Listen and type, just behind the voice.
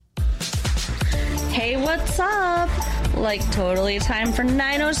Hey, what's up? Like, totally time for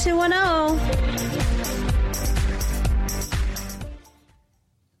 90210.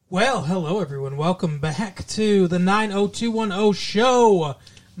 Well, hello everyone. Welcome back to the 90210 show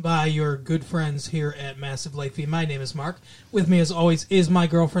by your good friends here at Massive Late Fee. My name is Mark. With me, as always, is my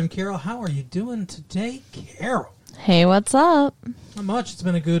girlfriend, Carol. How are you doing today, Carol? Hey, what's up? Not much. It's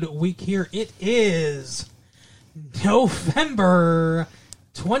been a good week here. It is November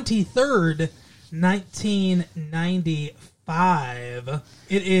 23rd, 1995.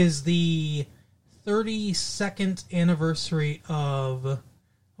 It is the 32nd anniversary of... Oh,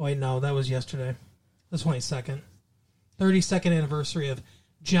 wait, no, that was yesterday. The 22nd. 32nd anniversary of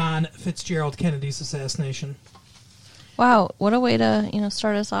John Fitzgerald Kennedy's assassination. Wow, what a way to,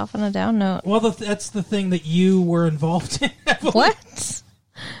 start us off on a down note. Well, that's the thing that you were involved in. What?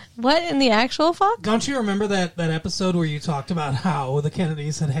 What in the actual fuck? Don't you remember that episode where you talked about how the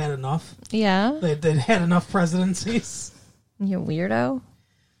Kennedys had enough? Yeah. They'd had enough presidencies? You weirdo.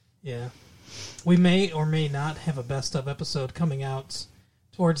 Yeah. We may or may not have a best of episode coming out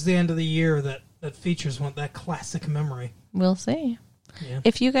towards the end of the year that features that classic memory. We'll see. Yeah.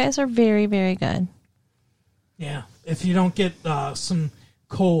 If you guys are very, very good. Yeah. If you don't get some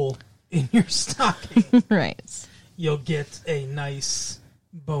coal in your stocking, right, you'll get a nice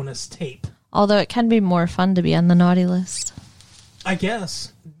bonus tape. Although it can be more fun to be on the naughty list. I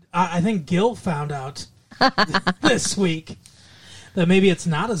guess. I think Gil found out this week that maybe it's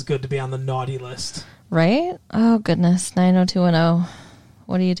not as good to be on the naughty list. Right? Oh, goodness. 90210.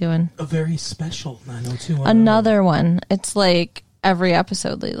 What are you doing? A very special 90210. Another one. It's like every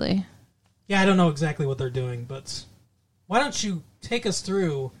episode lately. Yeah, I don't know exactly what they're doing, but why don't you take us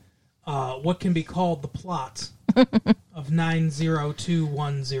through what can be called the plot of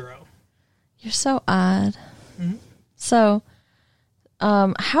 90210? You're so odd. Mm-hmm. So,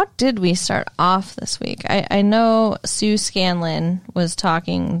 how did we start off this week? I know Sue Scanlon was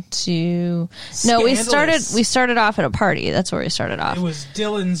talking to... No, we started off at a party. That's where we started off. It was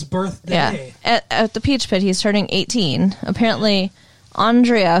Dylan's birthday. Yeah, at the Peach Pit. He's turning 18. Apparently,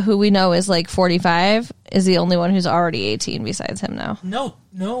 Andrea, who we know is like 45, is the only one who's already 18 besides him now. No,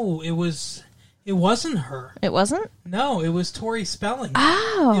 it wasn't her. It wasn't? No, it was Tori Spelling.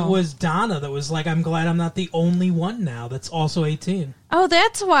 Oh. It was Donna that was like, I'm glad I'm not the only one now that's also 18. Oh,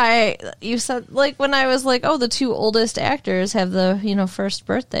 that's why you said, like, when I was like, oh, the two oldest actors have the, first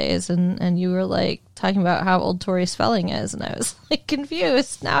birthdays, and you were, like, talking about how old Tori Spelling is, and I was, like,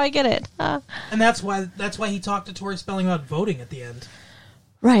 confused. Now I get it. And that's why he talked to Tori Spelling about voting at the end.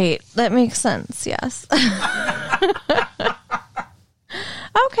 Right. That makes sense, yes.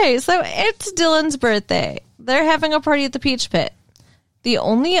 Okay, so it's Dylan's birthday. They're having a party at the Peach Pit. The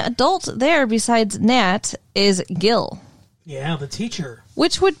only adult there besides Nat is Gil. Yeah, the teacher.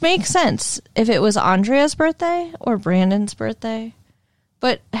 Which would make sense if it was Andrea's birthday or Brandon's birthday.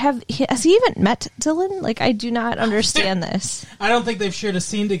 But has he even met Dylan? Like, I do not understand this. I don't think they've shared a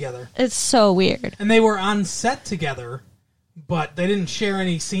scene together. It's so weird. And they were on set together, but they didn't share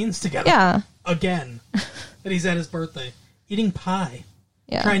any scenes together. Yeah. Again. That he's at his birthday. Eating pie.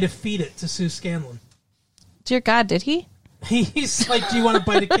 Yeah. Trying to feed it to Sue Scanlon. Dear God, did he? He's like, do you want a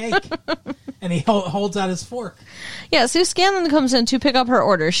bite of cake? And he holds out his fork. Yeah, Sue Scanlon comes in to pick up her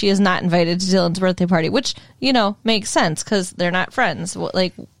order. She is not invited to Dylan's birthday party, which, makes sense because they're not friends.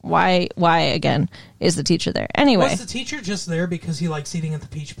 Like, why again, is the teacher there? Anyway. Was the teacher just there because he likes eating at the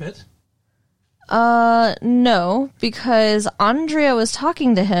Peach Pit? No, because Andrea was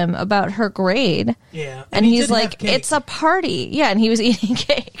talking to him about her grade. Yeah. And he's like, it's a party. Yeah, and he was eating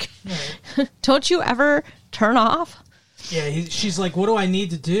cake. Right. Don't you ever turn off? Yeah, she's like, what do I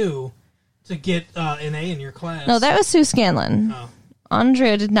need to do to get an A in your class? No, that was Sue Scanlon. Oh.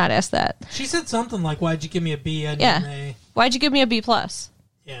 Andrea did not ask that. She said something like, why'd you give me a B? I need an A. Why'd you give me a B+?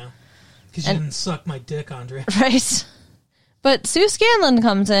 Yeah. Because you didn't suck my dick, Andrea. Right. But Sue Scanlon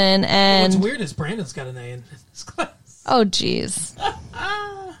comes in and... What's weird is Brandon's got an A in his class. Oh, jeez.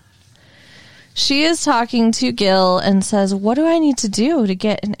 She is talking to Gil and says, what do I need to do to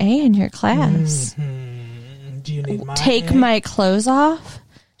get an A in your class? Mm-hmm. Do you need my Take A? my clothes off?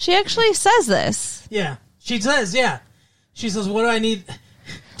 She actually says this. Yeah. She says, yeah. She says, what do I need?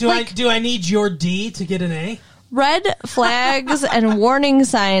 Do I need your D to get an A? Red flags and warning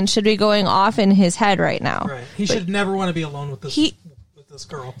signs should be going off in his head right now. Right. He should never want to be alone with this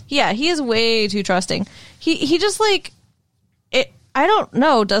girl. Yeah, he is way too trusting. He just like it. I don't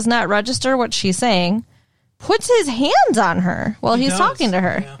know. Does not register what she's saying. Puts his hands on her while he's talking to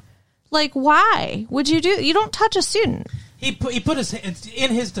her. Yeah. Like, why would you do? You don't touch a student. He put his hands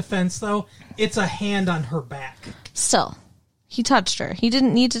in his defense though. It's a hand on her back. Still, He touched her. He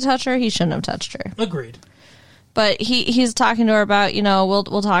didn't need to touch her. He shouldn't have touched her. Agreed. But he's talking to her about,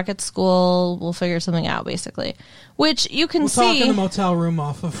 we'll talk at school. We'll figure something out, basically. Which you can see. We'll talk in the motel room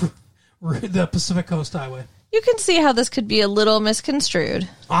off of the Pacific Coast Highway. You can see how this could be a little misconstrued.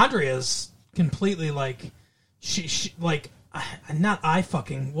 Andrea's completely like, she like, not eye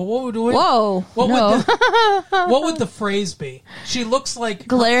fucking. What would what would the phrase be? She looks like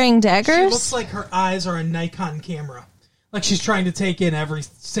glaring daggers. She looks like her eyes are a Nikon camera. Like she's trying to take in every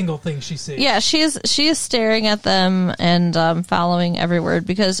single thing she sees. Yeah, she is staring at them and following every word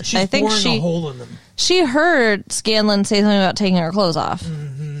because she's I think boring a hole in them. She heard Scanlan say something about taking her clothes off,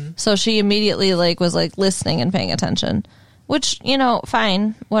 so she immediately was listening and paying attention. Which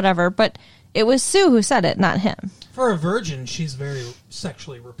fine, whatever. But it was Sue who said it, not him. For a virgin, she's very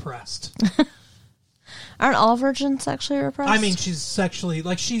sexually repressed. Aren't all virgins sexually repressed? I mean, she's sexually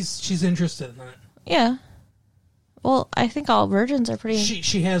she's interested in it. Yeah. Well, I think all virgins are pretty...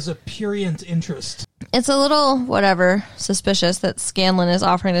 She has a prurient interest. It's a little, whatever, suspicious that Scanlan is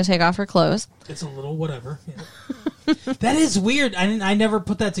offering to take off her clothes. It's a little whatever, yeah. That is weird. I never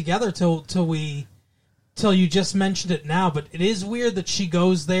put that together till you just mentioned it now, but it is weird that she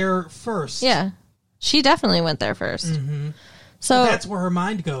goes there first. Yeah. She definitely went there first. Mm-hmm. So but that's where her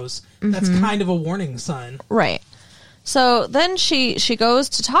mind goes. That's kind of a warning sign. Right. So then she goes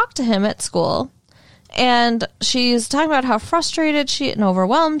to talk to him at school. And she's talking about how frustrated and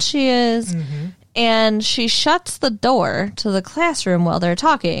overwhelmed she is. Mm-hmm. And she shuts the door to the classroom while they're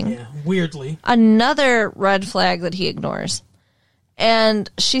talking. Yeah, weirdly. Another red flag that he ignores. And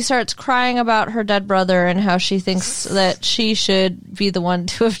she starts crying about her dead brother and how she thinks that she should be the one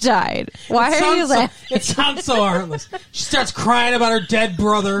to have died. Why are you laughing? It sounds so heartless. She starts crying about her dead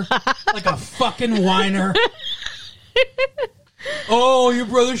brother like a fucking whiner. Oh, your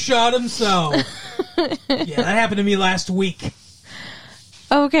brother shot himself. Yeah, that happened to me last week.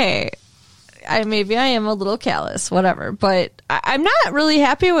 Okay. Maybe I am a little callous, whatever. But I'm not really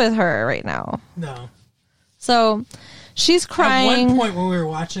happy with her right now. No. So, she's crying. At one point when we were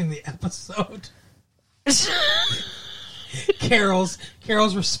watching the episode, Carol's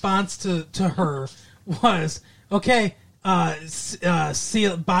response to her was, okay, see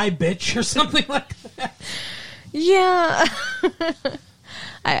you, bye, bitch, or something like that. Yeah.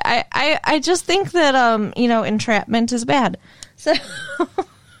 I just think that entrapment is bad. So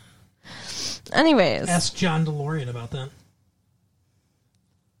anyways. Ask John DeLorean about that.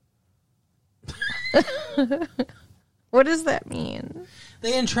 What does that mean?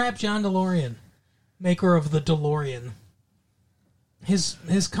 They entrap John DeLorean, maker of the DeLorean.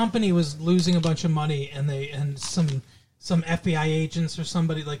 His company was losing a bunch of money and some FBI agents or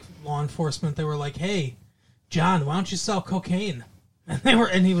somebody like law enforcement, they were like, "Hey, John, why don't you sell cocaine?"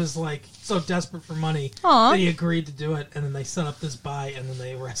 And he was like so desperate for money that he agreed to do it, and then they set up this buy and then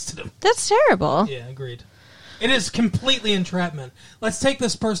they arrested him. That's terrible. Yeah, agreed. It is completely entrapment. Let's take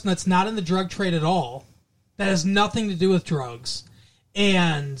this person that's not in the drug trade at all, that has nothing to do with drugs,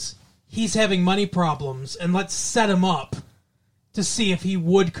 and he's having money problems, and let's set him up to see if he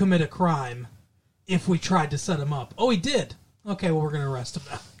would commit a crime if we tried to set him up. Oh, he did. Okay, well, we're going to arrest him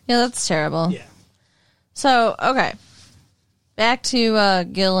now. Yeah, that's terrible. Yeah. So, okay. Back to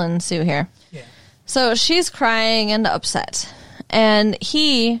Gil and Sue here. Yeah. So she's crying and upset. And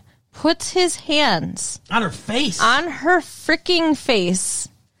he puts his hands... on her face. On her freaking face.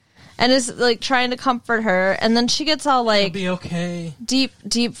 And is, trying to comfort her. And then she gets all, It'll be okay. Deep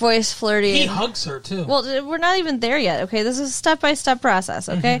voice flirty. He hugs her, too. Well, we're not even there yet, okay? This is a step-by-step process,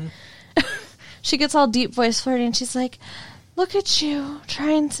 okay? Mm-hmm. She gets all deep voice flirty, and she's like... Look at you,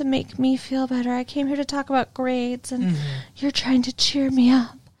 trying to make me feel better. I came here to talk about grades, and you're trying to cheer me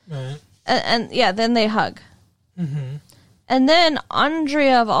up. Right. And then they hug. Mm-hmm. And then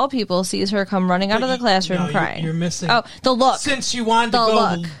Andrea, of all people, sees her come running out of the classroom crying. You're missing... Oh, the look. Since you wanted to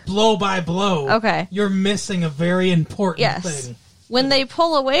go blow by blow, okay, you're missing a very important thing. When they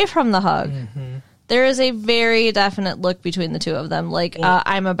pull away from the hug, there is a very definite look between the two of them,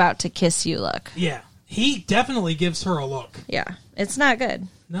 I'm about to kiss you look. Yeah. He definitely gives her a look. Yeah. It's not good.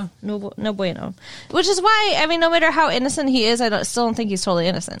 No bueno. Which is why, no matter how innocent he is, still don't think he's totally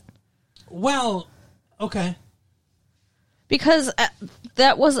innocent. Well, okay. Because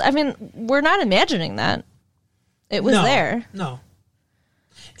that was, we're not imagining that. It was there. No.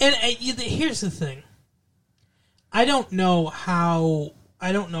 And here's the thing. I don't know how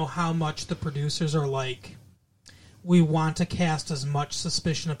much the producers are like, we want to cast as much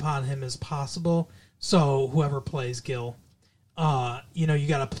suspicion upon him as possible. So whoever plays Gil, you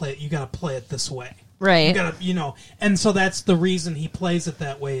gotta play it this way. Right. You gotta, and so that's the reason he plays it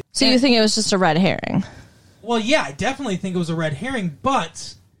that way. So you think it was just a red herring? Well, yeah, I definitely think it was a red herring,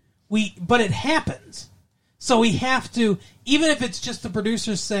 but it happened. So we have to, even if it's just the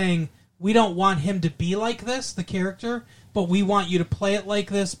producers saying, we don't want him to be like this, the character, but we want you to play it like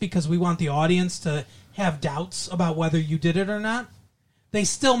this because we want the audience to have doubts about whether you did it or not. They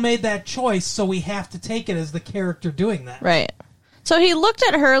still made that choice, so we have to take it as the character doing that. Right. So he looked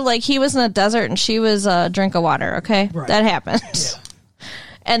at her like he was in a desert and she was a drink of water, okay? Right. That happened. Yeah.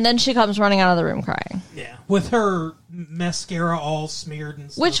 And then she comes running out of the room crying. Yeah. With her mascara all smeared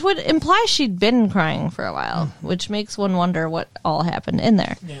and stuff. Which would imply she'd been crying for a while, which makes one wonder what all happened in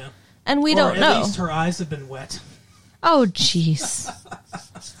there. Yeah. And we don't know. At least her eyes have been wet. Oh, jeez.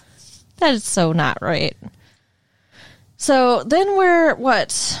 That is so not right. So then we're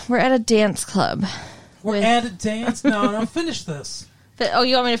at a dance club. We're at a dance? No, finish this. Oh,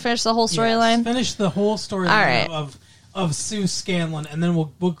 you want me to finish the whole storyline? Yes, finish the whole storyline of Sue Scanlon, and then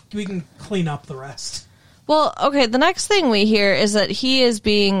we can clean up the rest. Well, okay, the next thing we hear is that he is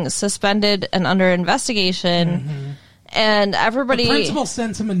being suspended and under investigation, and everybody... The principal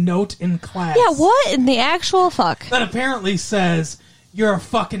sends him a note in class. Yeah, what in the actual fuck? That apparently says, you're a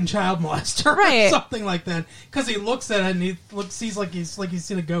fucking child molester, right? Or something like that. Because he looks at it and he sees like he's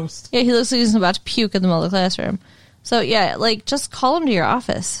seen a ghost. Yeah, he looks like he's about to puke in the middle of the classroom. So, yeah, like, just call him to your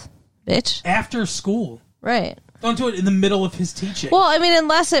office, bitch. After school. Right. Don't do it in the middle of his teaching. Well, I mean,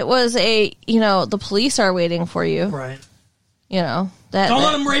 unless it was the police are waiting for you. Right. Don't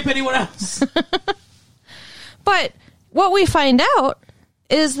let him rape anyone else. But what we find out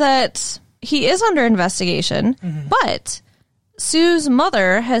is that he is under investigation, but Sue's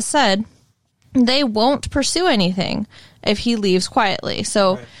mother has said they won't pursue anything if he leaves quietly.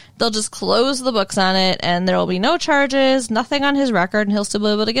 So they'll just close the books on it, and there will be no charges, nothing on his record, and he'll still be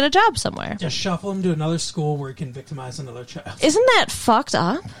able to get a job somewhere. Just shuffle him to another school where he can victimize another child. Isn't that fucked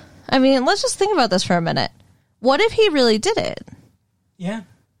up? I mean, let's just think about this for a minute. What if he really did it? Yeah.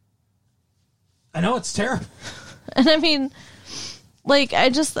 I know, it's terrible. And I mean, like,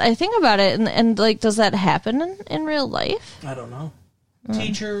 I think about it, and like, does that happen in real life? I don't know.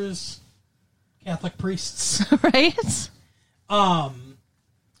 Teachers, Catholic priests. Right?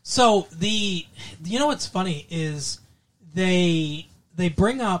 So you know what's funny is they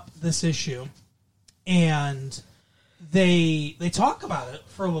bring up this issue and they talk about it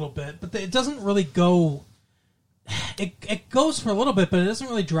for a little bit, but it doesn't really go. It goes for a little bit, but it doesn't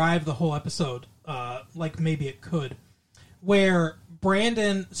really drive the whole episode like maybe it could. Where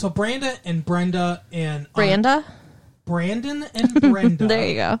Brandon and Brenda and Brandon and Brenda. There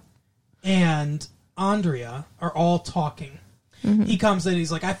you go. And Andrea are all talking. He comes in,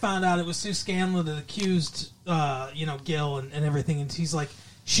 he's like, I found out it was Sue Scanlon that accused, Gil and everything. And he's like,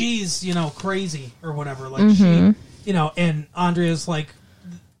 she's, crazy or whatever. Like, she, and Andrea's like,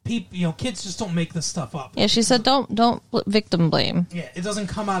 kids just don't make this stuff up. Yeah, she said, don't victim blame. Yeah, it doesn't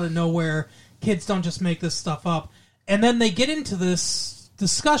come out of nowhere. Kids don't just make this stuff up. And then they get into this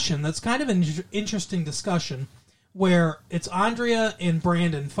discussion that's kind of an interesting discussion where it's Andrea and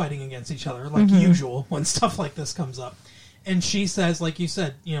Brandon fighting against each other, like usual when stuff like this comes up. And she says, like you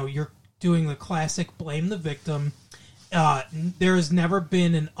said, you're doing the classic blame the victim. There has never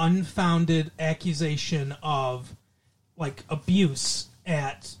been an unfounded accusation of, like, abuse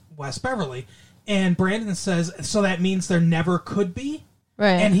at West Beverly. And Brandon says, so that means there never could be?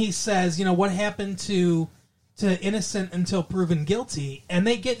 Right. And he says, what happened to innocent until proven guilty? And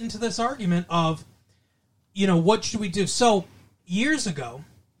they get into this argument of, what should we do? So, years ago,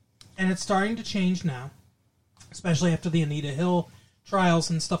 and it's starting to change now, especially after the Anita Hill trials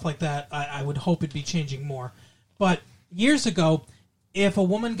and stuff like that, I would hope it'd be changing more. But years ago, if a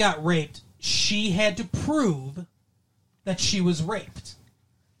woman got raped, she had to prove that she was raped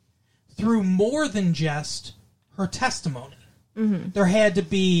through more than just her testimony. There had to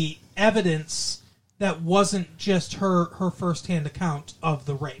be evidence that wasn't just her firsthand account of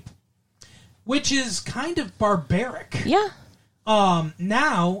the rape, which is kind of barbaric. Yeah.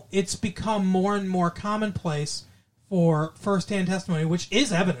 Now it's become more and more commonplace for firsthand testimony, which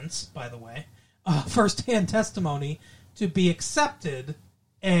is evidence, by the way, firsthand testimony to be accepted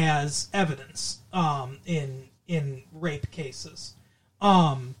as evidence in rape cases.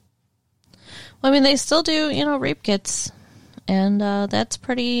 Well, I mean, they still do, rape kits, and that's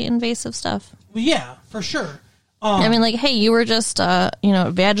pretty invasive stuff. Yeah, for sure. I mean, like, hey, you were just,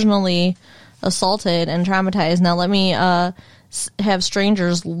 vaginally assaulted and traumatized. Now let me have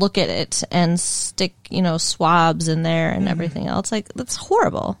strangers look at it and stick, swabs in there and everything else. Like, that's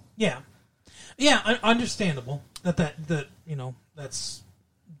horrible. Yeah. Yeah, understandable that that's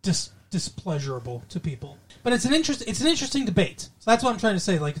displeasurable to people. But it's an interesting debate. So that's what I'm trying to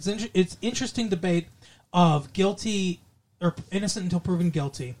say. Like, it's interesting debate of guilty or innocent until proven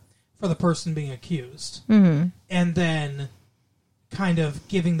guilty for the person being accused. Mm-hmm. And then kind of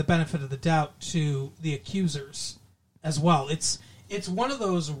giving the benefit of the doubt to the accusers as well. It's one of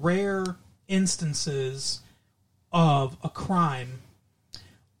those rare instances of a crime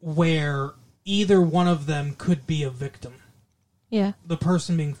where either one of them could be a victim. Yeah. The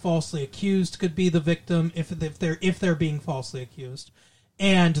person being falsely accused could be the victim if they're being falsely accused,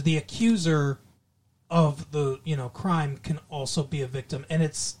 and the accuser of the crime can also be a victim. And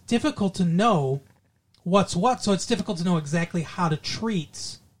it's difficult to know what's what, so it's difficult to know exactly how to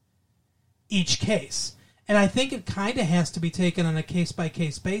treat each case. And I think it kind of has to be taken on a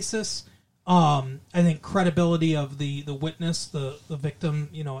case-by-case basis. I think credibility of the witness, the victim,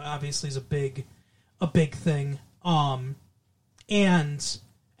 obviously is a big thing. And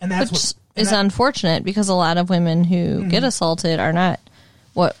that's which is unfortunate because a lot of women who get assaulted are not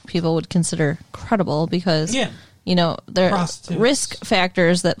what people would consider credible because, their risk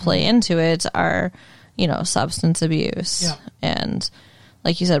factors that play into it are, substance abuse and,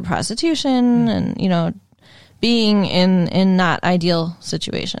 like you said, prostitution and, being in not ideal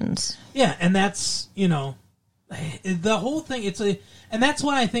situations. Yeah, and that's, the whole thing, and that's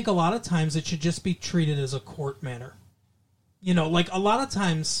why I think a lot of times it should just be treated as a court matter. Like a lot of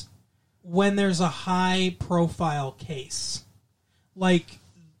times when there's a high profile case, like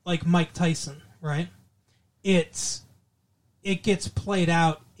Mike Tyson, right? It gets played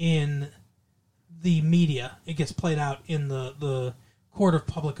out in the media. It gets played out in the court of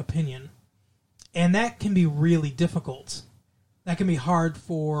public opinion. And that can be really difficult. That can be hard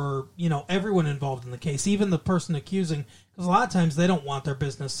for, everyone involved in the case, even the person accusing, because a lot of times they don't want their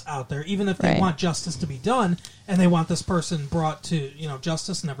business out there, even if they want justice to be done and they want this person brought to,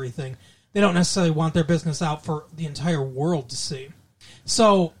 justice and everything. They don't necessarily want their business out for the entire world to see.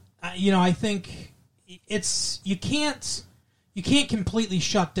 So, I think you can't completely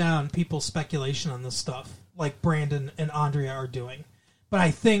shut down people's speculation on this stuff like Brandon and Andrea are doing. But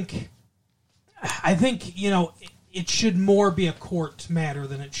I think it should more be a court matter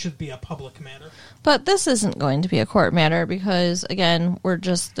than it should be a public matter. But this isn't going to be a court matter because, again, they're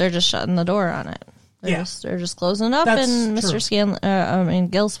just shutting the door on it. They're just closing it up, and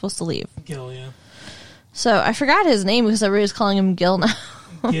Mr. Gil's supposed to leave. Gil, yeah. So I forgot his name because everybody's calling him Gil now.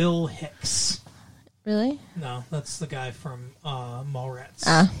 Gil Hicks. Really? No, that's the guy from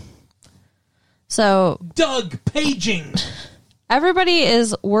Mallrats. So Doug Paging. Everybody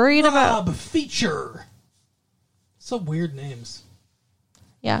is worried about Rob Feature. So weird names.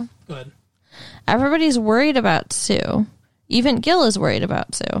 Yeah. Good. Everybody's worried about Sue. Even Gil is worried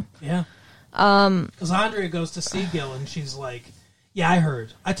about Sue. Yeah. Because Andrea goes to see Gil and she's like, "Yeah, I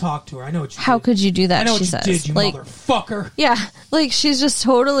heard. I talked to her. I know what you did. How could you do that?" I know she what you did, you motherfucker. Yeah, like she's just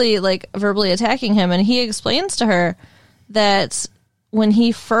totally like verbally attacking him, and he explains to her that when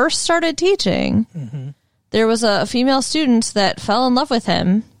he first started teaching, there was a female student that fell in love with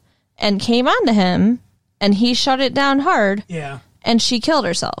him and came on to him, and he shut it down hard. Yeah, and she killed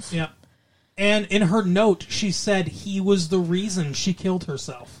herself. Yeah. And in her note, she said he was the reason she killed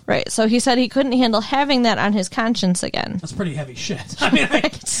herself. Right. So he said he couldn't handle having that on his conscience again. That's pretty heavy shit. I mean,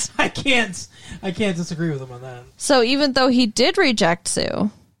 I can't disagree with him on that. So even though he did reject Sue,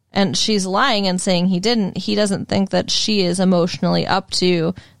 and she's lying and saying he didn't, he doesn't think that she is emotionally up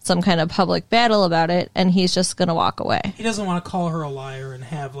to some kind of public battle about it, and he's just going to walk away. He doesn't want to call her a liar and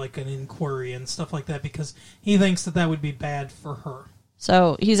have like an inquiry and stuff like that because he thinks that would be bad for her.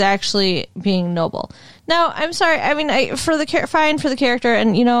 So he's actually being noble. Now, I'm sorry. I mean, fine for the character,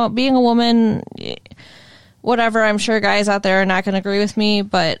 and being a woman, whatever. I'm sure guys out there are not going to agree with me,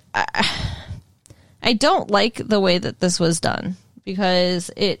 but I don't like the way that this was done because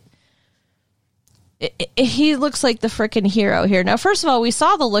he looks like the frickin' hero here. Now, first of all, we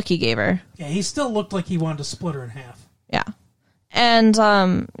saw the look he gave her. Yeah, he still looked like he wanted to split her in half. Yeah. And,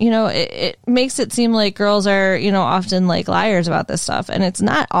 it makes it seem like girls are, often like liars about this stuff. And it's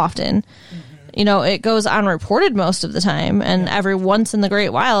not often. Mm-hmm. It goes unreported most of the time. And every once in the great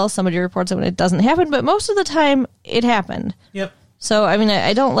while, somebody reports it when it doesn't happen. But most of the time, it happened. Yep. So, I mean,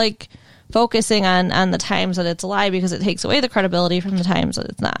 I don't like focusing on the times that it's a lie because it takes away the credibility from the times that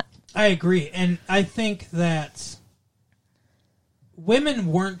it's not. I agree. And I think that women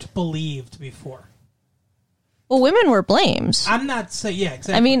weren't believed before. Well, women were blamed. I'm not saying, yeah,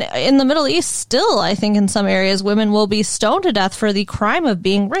 exactly. I mean, in the Middle East, still, I think in some areas, women will be stoned to death for the crime of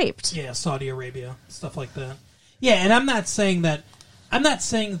being raped. Yeah, Saudi Arabia, stuff like that. Yeah, and I'm not saying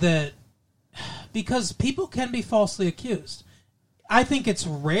that, because people can be falsely accused. I think it's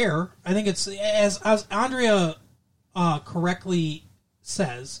rare. I think it's, as Andrea correctly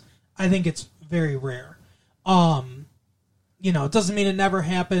says, I think it's very rare. It doesn't mean it never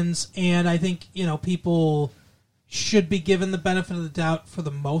happens, and I think, people should be given the benefit of the doubt for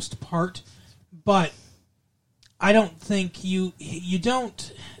the most part, but I don't think you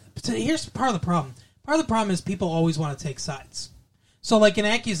don't. Here's part of the problem. Part of the problem is people always want to take sides. So, like, an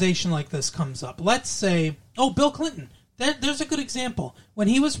accusation like this comes up. Let's say, Bill Clinton. There's a good example. When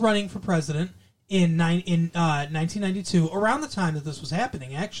he was running for president in 1992, around the time that this was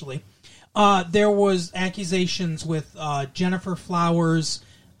happening, actually, there was accusations with Jennifer Flowers,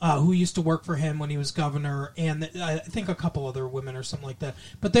 who used to work for him when he was governor, and I think a couple other women or something like that.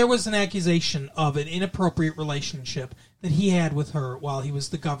 But there was an accusation of an inappropriate relationship that he had with her while he was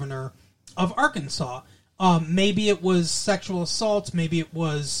the governor of Arkansas. Maybe it was sexual assault. Maybe it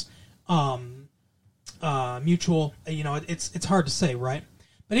was mutual. It's hard to say, right?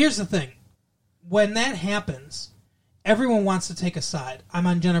 But here's the thing. When that happens, everyone wants to take a side. I'm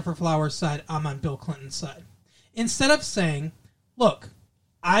on Jennifer Flowers' side. I'm on Bill Clinton's side. Instead of saying, look,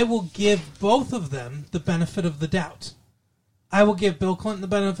 I will give both of them the benefit of the doubt. I will give Bill Clinton the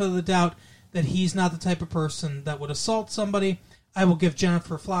benefit of the doubt that he's not the type of person that would assault somebody. I will give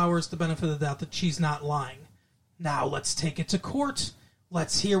Jennifer Flowers the benefit of the doubt that she's not lying. Now let's take it to court.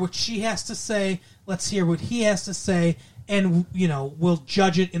 Let's hear what she has to say. Let's hear what he has to say. And, we'll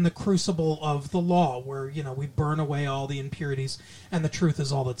judge it in the crucible of the law where, we burn away all the impurities and the truth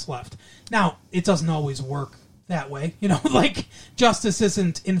is all that's left. Now, it doesn't always work that way. Like, justice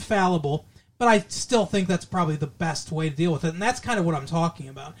isn't infallible, but I still think that's probably the best way to deal with it. And that's kind of what I'm talking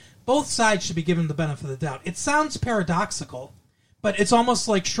about. Both sides should be given the benefit of the doubt. It sounds paradoxical, but it's almost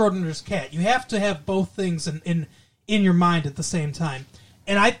like Schrodinger's cat. You have to have both things in your mind at the same time.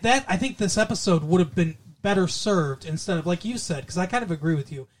 And I think this episode would have been better served instead of, like you said, because I kind of agree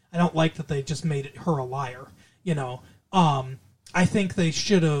with you. I don't like that they just made her a liar. I think they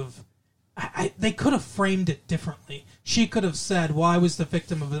should have. They could have framed it differently. She could have said, "Well, I was the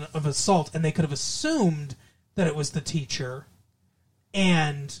victim of assault," and they could have assumed that it was the teacher,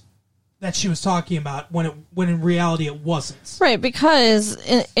 and that she was talking about when in reality it wasn't. Right, because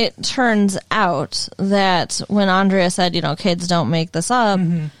it turns out that when Andrea said, kids don't make this up,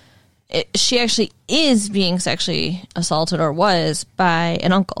 she actually is being sexually assaulted, or was, by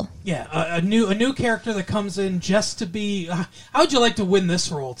an uncle. Yeah, a new character that comes in just to be. How would you like to win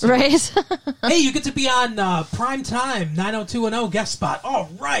this role, too? Right. Hey, you get to be on prime time 90210 guest spot. All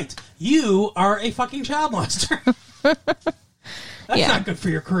right, you are a fucking child molester. That's not good for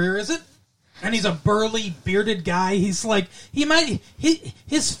your career, is it? And he's a burly, bearded guy. He's like,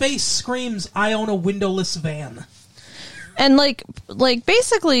 his face screams, "I own a windowless van." And like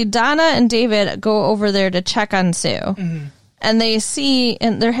basically Donna and David go over there to check on Sue. Mm-hmm. And they see,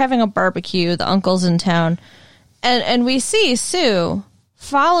 and they're having a barbecue, the uncle's in town. And we see Sue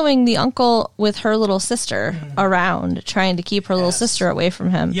following the uncle with her little sister around, trying to keep her little sister away from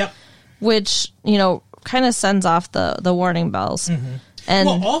him. Yep. Which, kind of sends off the warning bells. Mm-hmm. And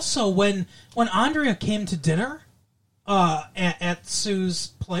also when Andrea came to dinner at Sue's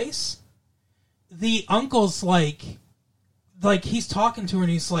place, the uncle's like he's talking to her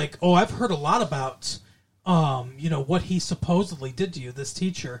and he's like, "Oh, I've heard a lot about what he supposedly did to you, this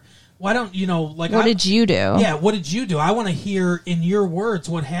teacher. Why don't what did you do? Yeah, what did you do? I want to hear in your words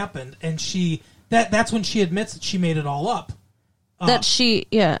what happened." And that's when she admits that she made it all up. And that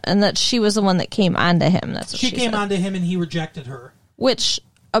she was the one that came onto him. That's what she came said. onto him and he rejected her. Which,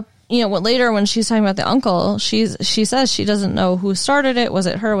 later when she's talking about the uncle, she says she doesn't know who started it. Was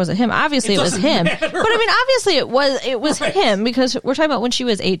it her? Was it him? Obviously, it was him. Matter. But I mean, obviously, it was right. Him, because we're talking about when she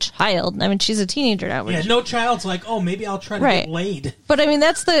was a child. I mean, she's a teenager now. Yeah, no child's like, "Oh, maybe I'll try to get laid." But I mean,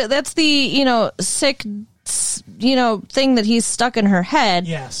 that's the sick thing that he's stuck in her head.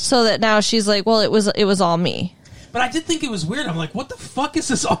 Yes. So that now she's like, well, it was all me. But I did think it was weird. I'm like, what the fuck is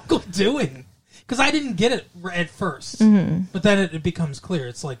this uncle doing? Because I didn't get it at first. Mm-hmm. But then it becomes clear.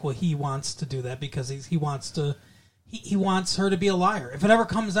 It's like, well, he wants to do that because he wants to. He wants her to be a liar. If it ever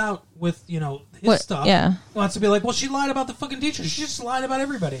comes out with, his stuff, he wants to be like, well, she lied about the fucking teacher. She just lied about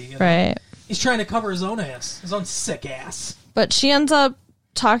everybody. Right. He's trying to cover his own ass. His own sick ass. But she ends up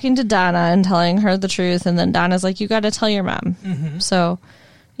talking to Donna and telling her the truth. And then Donna's like, you got to tell your mom. Mm-hmm. So,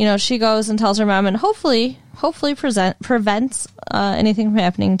 she goes and tells her mom and hopefully prevents anything from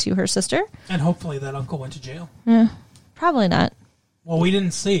happening to her sister. And hopefully that uncle went to jail. Yeah, probably not. Well, we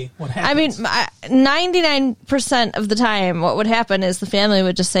didn't see what happened. I mean, 99% of the time, what would happen is the family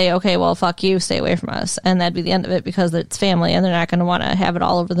would just say, okay, well, fuck you, stay away from us. And that'd be the end of it because it's family and they're not going to want to have it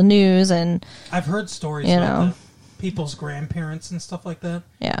all over the news. And I've heard stories about people's grandparents and stuff like that.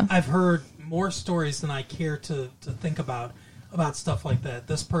 Yeah. I've heard more stories than I care to think about stuff like that.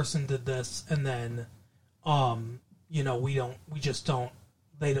 This person did this, and then you know, we just don't.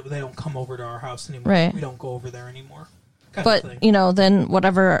 They don't come over to our house anymore. Right. We don't go over there anymore. Kind but of thing. you know, then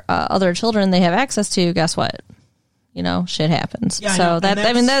whatever other children they have access to, guess what? You know, shit happens. Yeah, so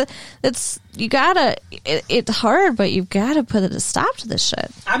that's you gotta. It's hard, but you've got to put a stop to this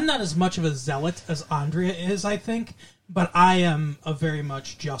shit. I'm not as much of a zealot as Andrea is, I think, but I am a very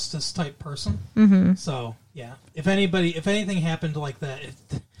much justice type person. Mm-hmm. So yeah, if anything happened like that,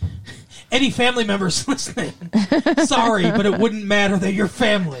 any family members listening, sorry, but it wouldn't matter. They're your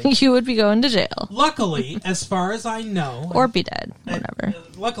family. You would be going to jail. Luckily, as far as I know, or be dead, whatever.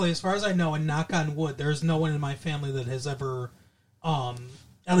 Luckily, as far as I know, and knock on wood, there's no one in my family that has ever,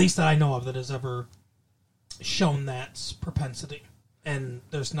 at least that I know of, that has ever shown that propensity. And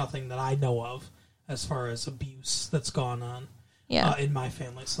there's nothing that I know of as far as abuse that's gone on in my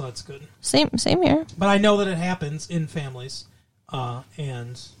family, so that's good. Same here. But I know that it happens in families,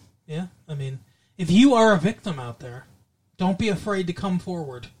 and yeah, I mean, if you are a victim out there, don't be afraid to come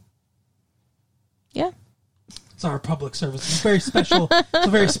forward. Yeah. It's our public service. It's very special. It's a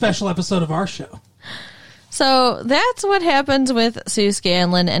very special episode of our show. So that's what happens with Sue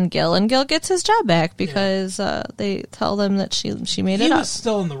Scanlon and Gil. And Gil gets his job back because they tell them that she made it up. He was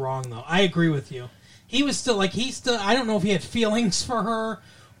still in the wrong, though. I agree with you. He was still, I don't know if he had feelings for her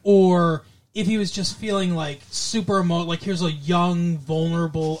or if he was just feeling like super like here's a young,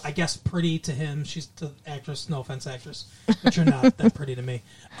 vulnerable, I guess pretty to him. She's the actress, no offense, actress, but you're not that pretty to me.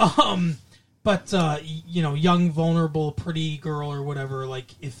 But, you know, young, vulnerable, pretty girl or whatever, like,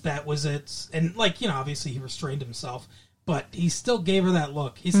 if that was it. And, like, you know, obviously he restrained himself, but he still gave her that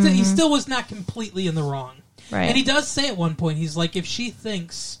look. He still was not completely in the wrong. Right. And he does say at one point, he's like, if she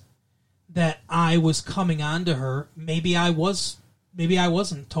thinks that I was coming on to her, maybe I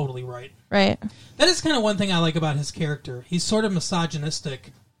wasn't totally right. Right. That is kind of one thing I like about his character. He's sort of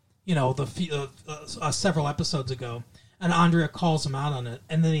misogynistic, you know, several episodes ago, and Andrea calls him out on it,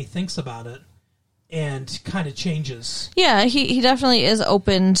 and then he thinks about it and kind of changes. Yeah, he definitely is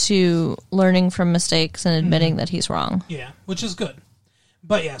open to learning from mistakes and admitting that he's wrong. Yeah, which is good.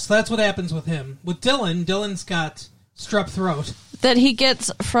 But yeah, so that's what happens with him. With Dylan's got strep throat. That he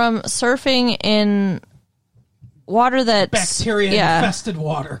gets from surfing in water that's bacteria-infested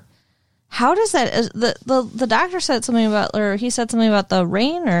water. How does that? The doctor said something about, or he said something about the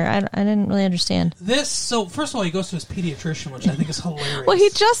rain, or I didn't really understand. So first of all, he goes to his pediatrician, which I think is hilarious. Well, he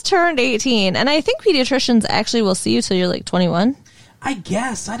just turned 18, and I think pediatricians actually will see you till you're like 21. I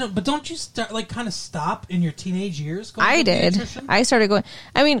guess but don't you start kind of stop in your teenage years? I did. I started going.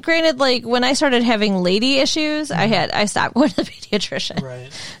 I mean, granted, like when I started having lady issues, I stopped going to the pediatrician.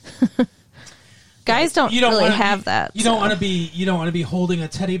 Right. Guys don't really have that. You don't want to be holding a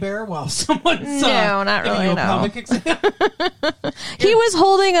teddy bear while someone's no, not giving really. you a pelvic exam. He was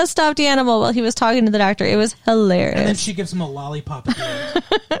holding a stuffed animal while he was talking to the doctor. It was hilarious. And then she gives him a lollipop at the end.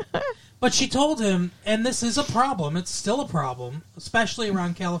 But she told him, and this is a problem. It's still a problem, especially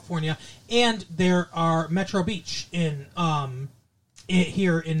around California, and there are Metro Beach here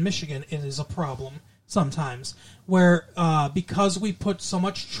in Michigan. It is a problem sometimes where because we put so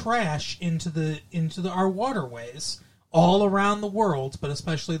much trash into our waterways all around the world, but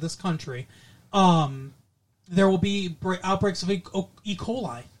especially this country, there will be outbreaks of E.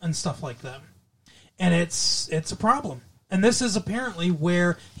 coli and stuff like that, and it's a problem. And this is apparently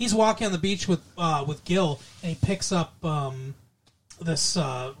where he's walking on the beach with Gil, and he picks up this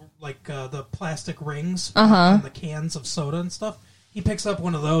the plastic rings on the cans of soda and stuff. He picks up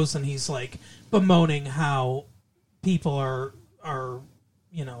one of those, and he's like bemoaning how people are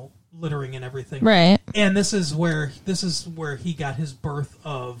littering and everything. Right. And this is where he got his birth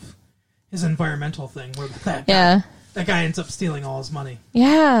of his environmental thing, where that guy ends up stealing all his money.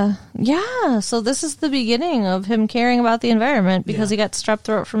 Yeah. Yeah. So this is the beginning of him caring about the environment because he got strep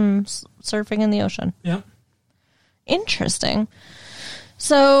throat from surfing in the ocean. Yep. Interesting.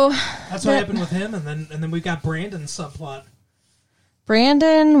 So that's what happened with him, and then we've got Brandon's subplot.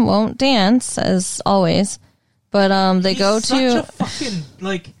 Brandon won't dance as always, but they go to such a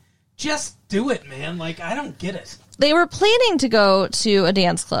fucking just do it, man. I don't get it. They were planning to go to a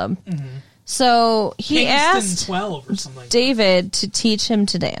dance club. Mm-hmm. So he asked 12 or something David to teach him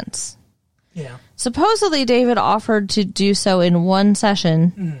to dance. Yeah. Supposedly, David offered to do so in one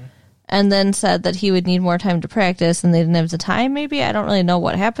session and then said that he would need more time to practice and they didn't have the time, maybe. I don't really know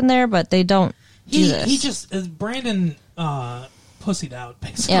what happened there, but they don't do this. He just... Brandon pussied out,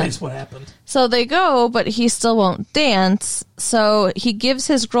 basically, is what happened. So they go, but he still won't dance. So he gives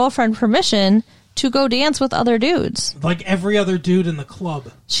his girlfriend permission to go dance with other dudes. Like every other dude in the club.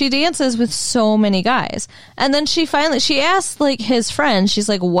 She dances with so many guys. And then she asks his friend, she's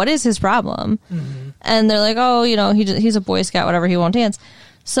like, what is his problem? Mm-hmm. And they're like, oh, he's a Boy Scout, whatever, he won't dance.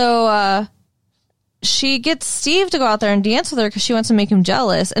 So she gets Steve to go out there and dance with her because she wants to make him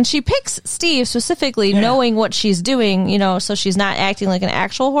jealous. And she picks Steve specifically, knowing what she's doing, so she's not acting like an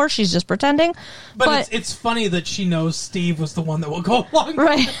actual horse. She's just pretending. But it's funny that she knows Steve was the one that will go along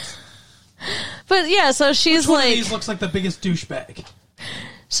right. with it. But yeah, so she's Which one of these looks like the biggest douchebag?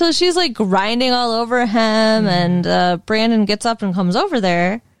 So she's like grinding all over him, and Brandon gets up and comes over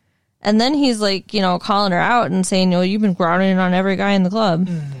there. And then he's like, calling her out and saying, you've been grinding on every guy in the club.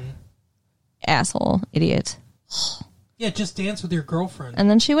 Mm-hmm. Asshole, idiot. Yeah, just dance with your girlfriend. And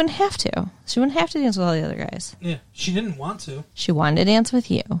then she wouldn't have to. She wouldn't have to dance with all the other guys. Yeah, she didn't want to. She wanted to dance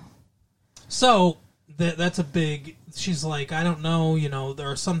with you. So that's a big... She's like, I don't know, there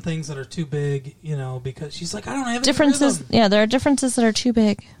are some things that are too big, because she's like, I don't have differences. Rhythm. Yeah, there are differences that are too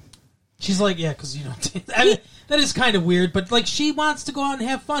big. She's like, yeah, because you don't dance. I mean, that is kind of weird, but like she wants to go out and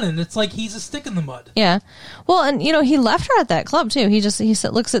have fun, and it's like he's a stick in the mud. Yeah, well, and he left her at that club too. He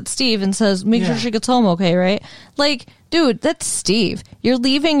looks at Steve and says, "Make sure she gets home okay, right?" Like, dude, that's Steve. You're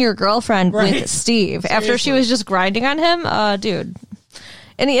leaving your girlfriend with Steve after she was just grinding on him, dude.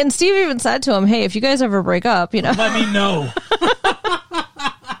 And Steve even said to him, "Hey, if you guys ever break up, let me know."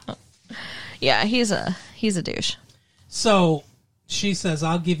 Yeah, he's a douche. So she says,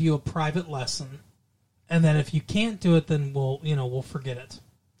 "I'll give you a private lesson, and then if you can't do it, then we'll forget it."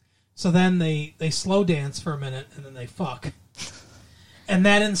 So then they slow dance for a minute, and then they fuck, and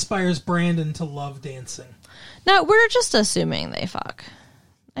that inspires Brandon to love dancing. No, we're just assuming they fuck.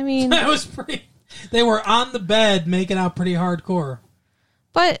 I mean, that was pretty. They were on the bed making out pretty hardcore.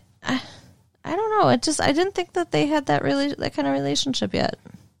 But I don't know. I didn't think that they had that kind of relationship yet.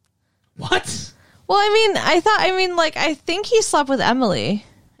 What? Well, I think he slept with Emily,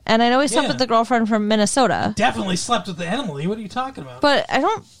 and I know he slept with the girlfriend from Minnesota. Definitely slept with Emily. What are you talking about? But I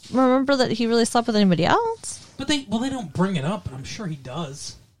don't remember that he really slept with anybody else. But they don't bring it up, but I'm sure he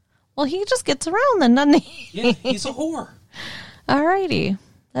does. Well, he just gets around then, doesn't he? Yeah, he's a whore. Alrighty.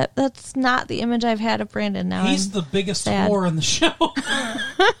 That's not the image I've had of Brandon now. He's the biggest whore on the show.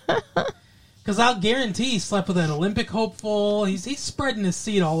 Because I'll guarantee he slept with an Olympic hopeful. He's spreading his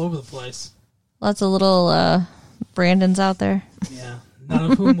seed all over the place. Lots of little Brandons out there. Yeah,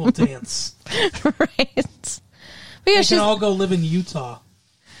 none of whom will dance. Right. But yeah, they can all go live in Utah.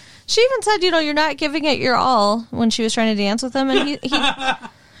 She even said, you're not giving it your all when she was trying to dance with him. And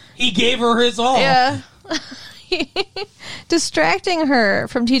he gave her his all. Yeah. Distracting her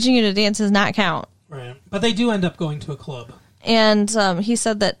from teaching you to dance does not count. Right. But they do end up going to a club. And he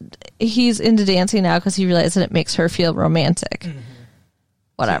said that he's into dancing now because he realized that it makes her feel romantic. Mm-hmm.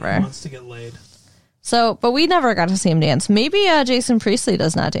 Whatever. So he wants to get laid. So, but we never got to see him dance. Maybe Jason Priestley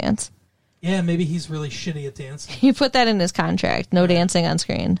does not dance. Yeah, maybe he's really shitty at dancing. He put that in his contract. No dancing on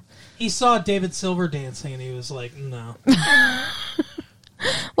screen. He saw David Silver dancing and he was like, no.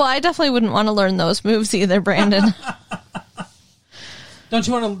 Well, I definitely wouldn't want to learn those moves either, Brandon. Don't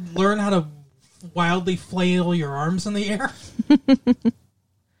you want to learn how to wildly flail your arms in the air?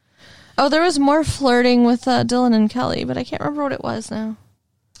 Oh, there was more flirting with Dylan and Kelly, but I can't remember what it was now.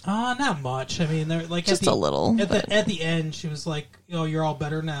 Not much. I mean, they're like just a little. At the end, she was like, "Oh, you're all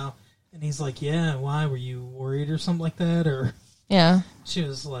better now," and he's like, "Yeah, why? Were you worried or something like that?" Or yeah, she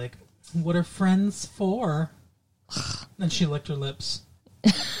was like, "What are friends for?" Then she licked her lips,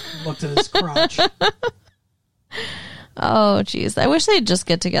 looked at his crotch. Oh, jeez. I wish they'd just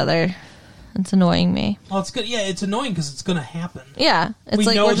get together. It's annoying me. Well, it's good. Yeah, it's annoying because it's going to happen. Yeah, it's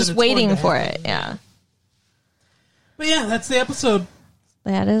like we're just waiting for it. Yeah. But yeah, that's the episode.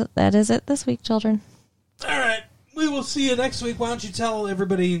 That is it this week, children. All right. We will see you next week. Why don't you tell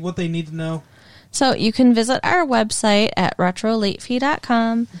everybody what they need to know? So you can visit our website at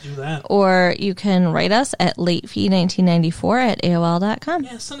retrolatefee.com. Do that. Or you can write us at latefee1994 at AOL.com.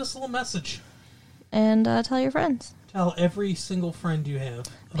 Yeah, send us a little message. And tell your friends. Tell every single friend you have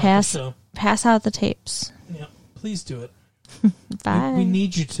about the show. Pass out the tapes. Yeah, please do it. Bye. We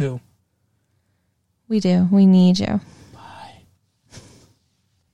need you to. We do. We need you.